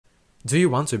Do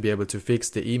you want to be able to fix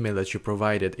the email that you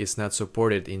provided is not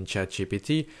supported in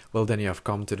ChatGPT? Well, then you have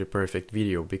come to the perfect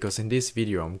video, because in this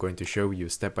video I'm going to show you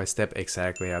step by step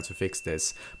exactly how to fix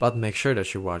this. But make sure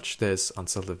that you watch this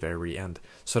until the very end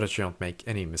so that you don't make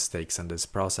any mistakes in this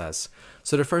process.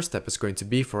 So the first step is going to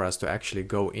be for us to actually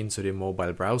go into the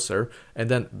mobile browser and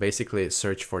then basically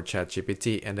search for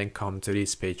ChatGPT and then come to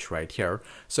this page right here.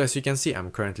 So as you can see, I'm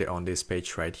currently on this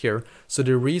page right here. So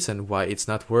the reason why it's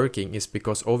not working is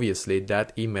because obviously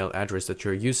that email address that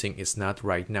you're using is not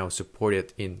right now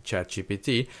supported in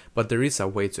ChatGPT, but there is a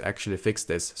way to actually fix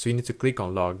this. So you need to click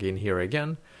on login here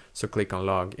again. So click on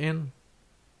login.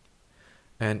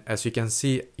 And as you can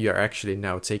see, you're actually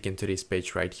now taken to this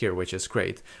page right here, which is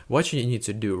great. What you need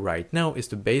to do right now is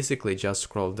to basically just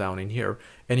scroll down in here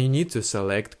and you need to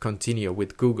select continue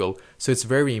with Google. So it's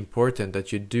very important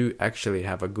that you do actually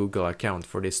have a Google account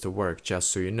for this to work, just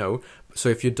so you know. So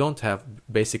if you don't have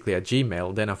basically a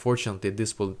Gmail, then unfortunately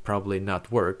this will probably not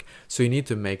work. So you need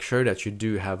to make sure that you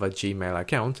do have a Gmail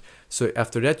account. So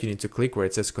after that, you need to click where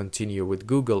it says continue with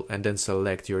Google and then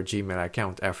select your Gmail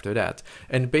account after that.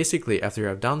 And basically after you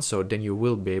have done so, then you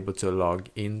will be able to log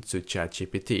into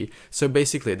ChatGPT. So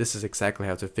basically this is exactly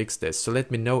how to fix this. So let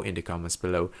me know in the comments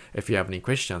below if you have any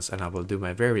questions, and I will do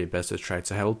my very best to try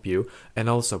to help you. And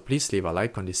also please leave a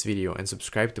like on this video and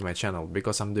subscribe to my channel,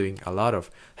 because I'm doing a lot of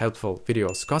helpful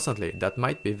videos constantly that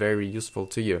might be very useful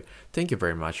to you. Thank you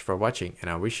very much for watching,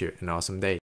 and I wish you an awesome day.